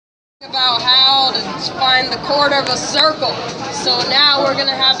About how to find the chord of a circle. So now we're going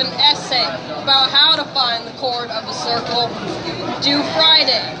to have an essay about how to find the chord of a circle. Due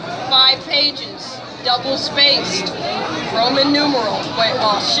Friday, 5 pages, double spaced, Roman numeral. Wait,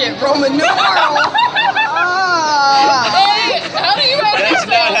 oh shit, Roman numeral. Hey, how do you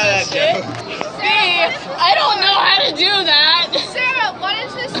understand this shit? I don't know how to do that. Sarah, what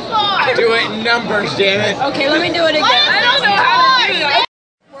is this for? Do it in numbers, damn it. Okay, let me do it again. I don't know how to do that.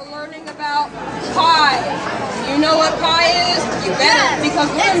 Learning about pi. You know what pi is? You better, because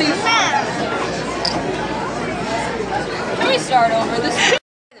we're going to be... Let me start over. This is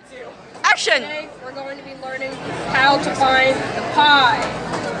Action! Today we're going to be learning how to find the pi.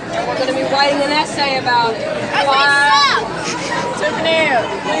 And we're going to be writing an essay about it. Tiffany,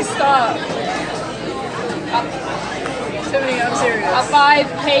 please stop. Tiffany, I'm serious. A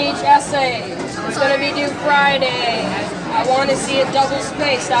 5-page essay. It's going to be due Friday. I want to see it double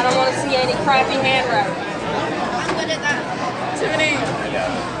spaced. I don't want to see any crappy handwriting. I'm good at that. Tiffany.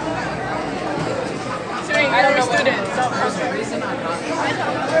 Tiffany, I don't know you're a student. Stop frustrating.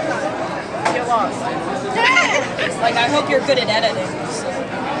 Get lost. Like, I hope you're good at editing.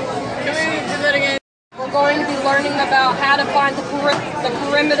 Can we do that again? We're going to be learning about how to find the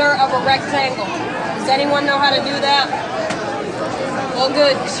perimeter of a rectangle. Does anyone know how to do that? Well,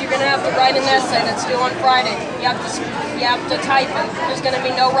 good, because you're going to have to write an essay that's due on Friday. You have to type it. There's going to be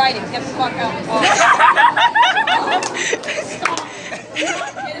no writing. Get the fuck out.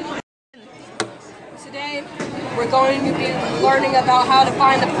 Today, we're going to be learning about how to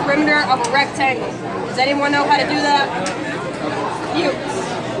find the perimeter of a rectangle. Does anyone know how to do that? You.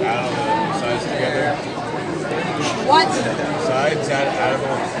 Sides together. What? Sides out of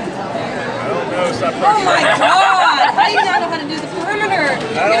I don't know. Stop Oh my god! How do you not know how to do the perimeter?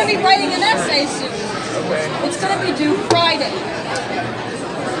 You're going to be writing an essay soon. Okay. It's going to be due Friday.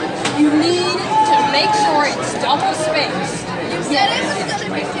 You need to make sure it's double spaced. You said it was going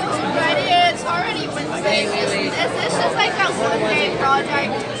to be due Friday and it's already Wednesday. Is this just like a one-day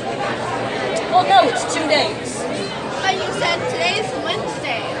project? Well, no, it's 2 days. But you said today's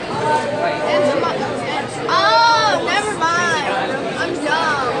Wednesday. Oh, never mind. I'm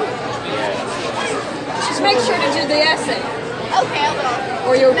dumb. Just make sure to do the essay, Okay, I will.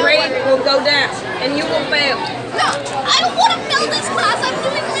 or your grade will go down, and you will fail. No, I don't want to fail this class. I'm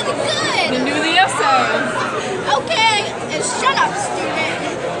doing really good. Do the essay. Okay, and shut up, student.